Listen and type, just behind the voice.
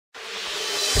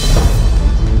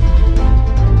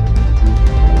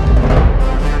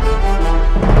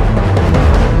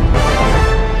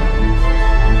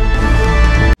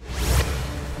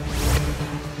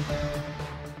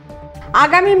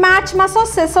आगामी मार्च मास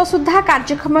शेष सुधा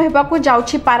कार्यक्षम होगाकू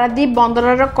जाउछि पारादीप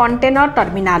बंदरर कंटेनर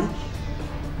टर्मिनाल।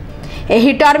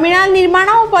 एही टर्मिनाल निर्माण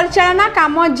और परिचालना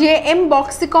काम JM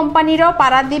Bakshi company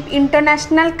Paradip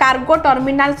international cargo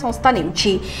terminal संस्था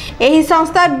नेउछि। एही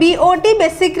संस्था बीओटी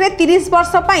बेसिक रे 30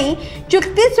 वर्ष पई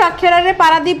चुक्ति स्वाक्षर रे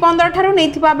पारादीप बंदर ठारू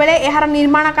नेथिबा बेले एहार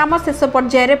निर्माण काम शेष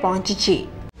पर्याय रे पहुंचिछि।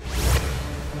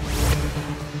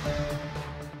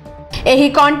 एही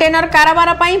कंटेनर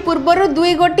कारोबार पई पूर्वरु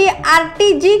 2 गोटी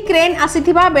आरटीजी क्रेन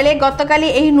आसीथिबा बेले गतकाली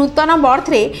एही नूतन बर्थ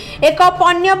रे एक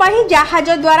पण्यवाही जहाज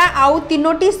द्वारा आउ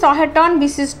 3टी 100 टन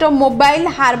विशिष्ट मोबाइल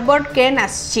हार्बर क्रेन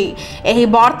आछि। एही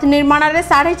बर्थ निर्माण रे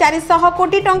 450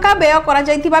 कोटी टंका व्यय करा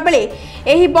जायथिबा बेले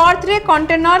एही बर्थ रे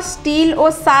कंटेनर स्टील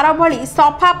और सार भली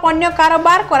सफा पण्य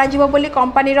कारोबार करा जिवो बोली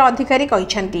कंपनी रो अधिकारी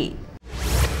कहिसंती।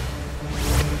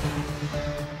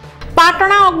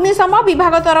 पाटना अग्निशम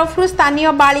विभाग तरफ स्थानीय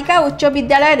बालिका उच्च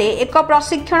विद्यालय रे एक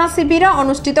प्रशिक्षण शिविर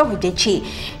अनुष्ठित होइछि।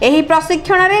 एही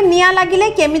प्रशिक्षण रे निया लागिले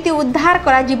केमिति उद्धार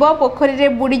करा जिवो, पोखरी रे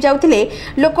बुडी जाउथिले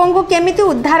लोकंकु केमिति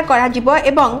उद्धार करा जिवो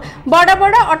एवं बड़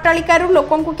बड़ अट्टालिकारु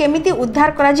लोकंकु केमिति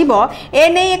उद्धार करा जिवो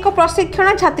एने एक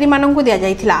प्रशिक्षण छात्री मानंकु दिया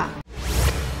जायथिला।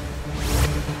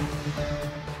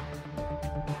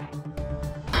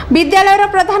 विद्यालयर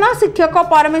प्रधान शिक्षक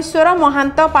परमेश्वर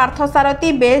महांत,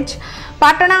 पार्थसारथी बेज,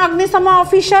 पाटना अग्निशम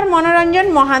ऑफिसर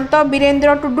मनोरंजन महांत,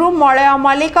 वीरेंद्र टुडू, मलय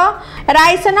मल्लिक,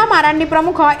 रायसेना मारांडी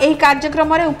प्रमुख एही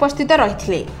कार्यक्रम में उपस्थित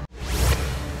रहिथिले।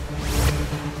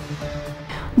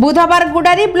 बुधवार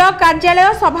गुडारी ब्लॉक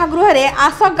कार्यालय सभागृह रे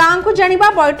आस गांव को जानिबा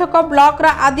बैठक ब्लॉक रा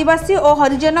आदिवासी और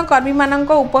हरिजन कर्मी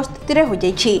मानक उपस्थिति रे हो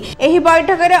जायछि। एही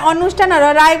बैठक रे अनुष्ठान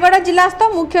रायगढ़ जिलास्थ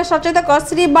मुख्य सचेतक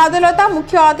श्री बादलता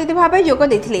मुख्य अतिथि भावे जोग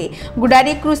देथिले।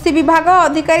 गुडारी कृषि विभाग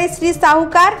अधिकारी श्री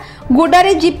साहुकार,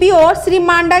 गुडारी जीपीओ श्री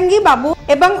मांडांगी बाबू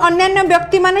एवं अन्यान्य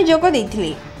व्यक्ति माने जोग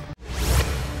देथिले।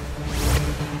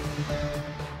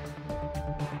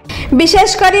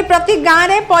 विशेषकर प्रति गाँव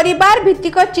में परिवार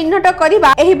भित्तिक चिन्हट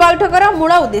करने एही बैठकर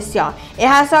मूल उद्देश्य।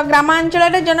 यह ग्रामांचल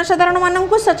में जनसाधारण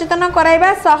मानक सचेतन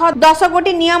कराइबा सह 10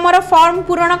 गोटी नियमर फॉर्म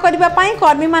पूरण करने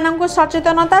कर्मी मानक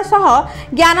सचेतनता सह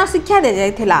ज्ञान शिक्षा दी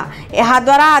जाइथिला। एहा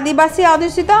द्वारा आदिवासी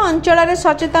अधुषित अंचल में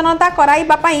सचेतनता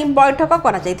कराइबा पई बैठक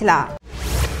करा जाइथिला।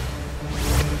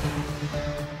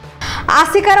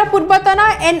 आसिकार पूर्वतन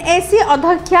एनएसी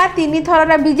अध्यक्षा 3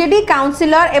 थरर बीजेडी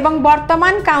काउंसिलर एवं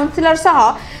वर्तमान काउंसिलर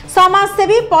सह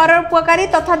समाजसेवी परोपकारी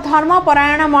तथा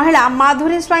धर्मपरायण महिला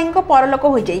माधुरी स्वाई परलोक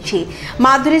हो जाइछि।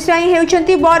 माधुरी स्वाई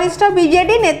हेउछंती वरिष्ठ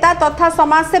बीजेडी नेता तथा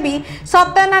समाजसेवी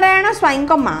सत्यनारायण स्वाई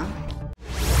मां।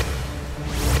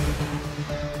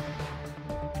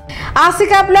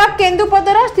 आसिका ब्लॉक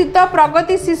केन्दुपदर स्थित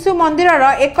प्रगति शिशु मंदिर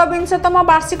 21तम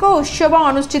वार्षिक उत्सव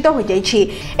अनुष्ठित हो जाइछि।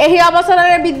 एही अवसर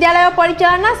में विद्यालय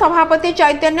परिचालना सभापति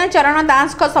चैतन्य चरण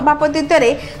दास सभापतित्व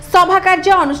में सभा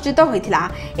कार्य अनुष्ठित होइथिला।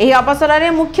 एही अवसर में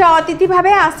मुख्य अतिथि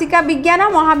भावे आसिका विज्ञान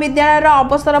महाविद्यालय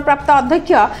अवसर प्राप्त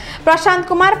अध्यक्ष प्रशांत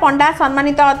कुमार पंडा,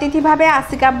 सम्मानित अतिथि भावे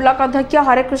आसिका ब्लॉक अध्यक्ष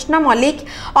हरेकृष्ण मल्लिक,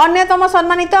 अन्यतम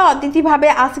सम्मानित अतिथि भावे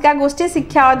आसिका गोष्ठी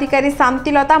शिक्षा अधिकारी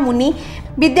शांतिलता मुनि,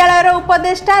 विद्यालयर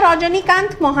उपदेष्टा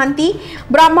रजनीकांत महांती,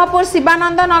 ब्रह्मपुर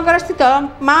शिवानंद नगर स्थित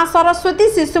मां सरस्वती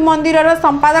शिशु मंदिर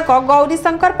संपादक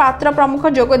गौरीशंकर पात्र प्रमुख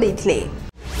जोग देथिले।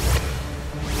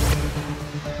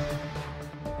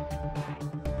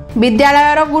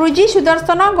 विद्यालयर गुरुजी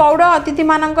सुदर्शन गौड़ अतिथि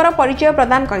मानकर परिचय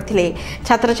प्रदान करथिले।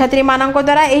 छात्र छात्री मानक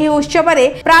द्वारा एही उत्सव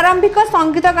में प्रारंभिक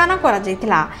संगीत गान करा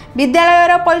जायतिला।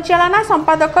 विद्यालयर परिचालना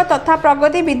संपादक तथा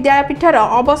प्रगति विद्यापीठर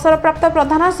अवसर प्राप्त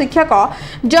प्रधान शिक्षक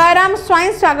जयराम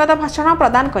स्वाई स्वागत भाषण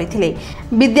प्रदान करथिले।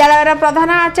 विद्यालयर प्रधान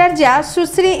आचार्य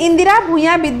सुश्री इंदिरा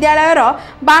भूया विद्यालयर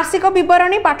वार्षिक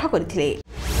विवरणी पाठ करथिले।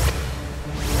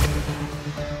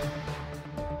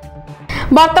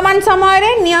 वर्तमान समय रे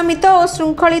नियमित और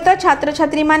श्रृंखलित छात्र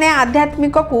छात्री माने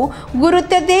आध्यात्मिक को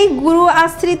गुरुत्व दे गुरु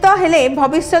आश्रित हेले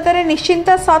भविष्यत रे निश्चिंत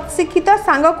सत्शिक्षित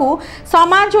सांग को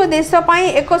समाज और देश पई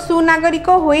एक सुनागरिक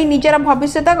होई निजर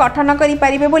भविष्यत गठन करि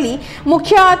परिबे बोली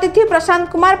मुख्य अतिथि प्रशांत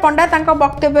कुमार पंडा तांको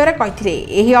वक्तव्य रे कहिथिले।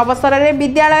 एही अवसर रे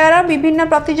विद्यालयर विभिन्न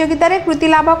प्रतियोगिता रे कृति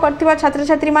लाभ करथिबा छात्र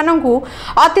छात्री माननकु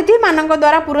अतिथि माननक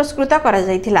द्वारा पुरस्कृत करा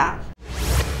जायथिला।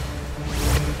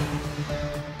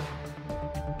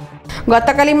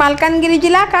 गतकाली मालकानगिरी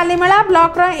जिला Kalimela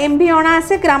block MV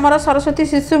 79 grammar Saraswati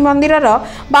Shishu मंदिर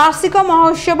वार्षिक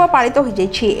महोत्सव पालित हो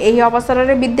जाइछि। एही अवसर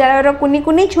में विद्यालयर कुनी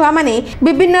कुनी छुआ माने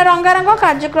विभिन्न रंगारंग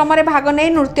कार्यक्रम में भाग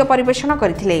नहीं नृत्य परिवेषण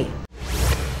करथिले।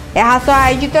 एहा सह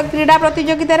आयोजित क्रीड़ा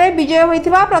प्रतियोगिता रे विजय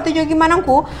होइथिबा प्रतियोगी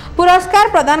माननकु पुरस्कार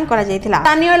प्रदान करा जायथिला।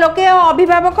 स्थानीय लोके और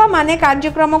अभिभावक माने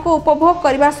कार्यक्रम को उपभोग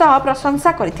करबा सह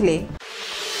प्रशंसा करथिले।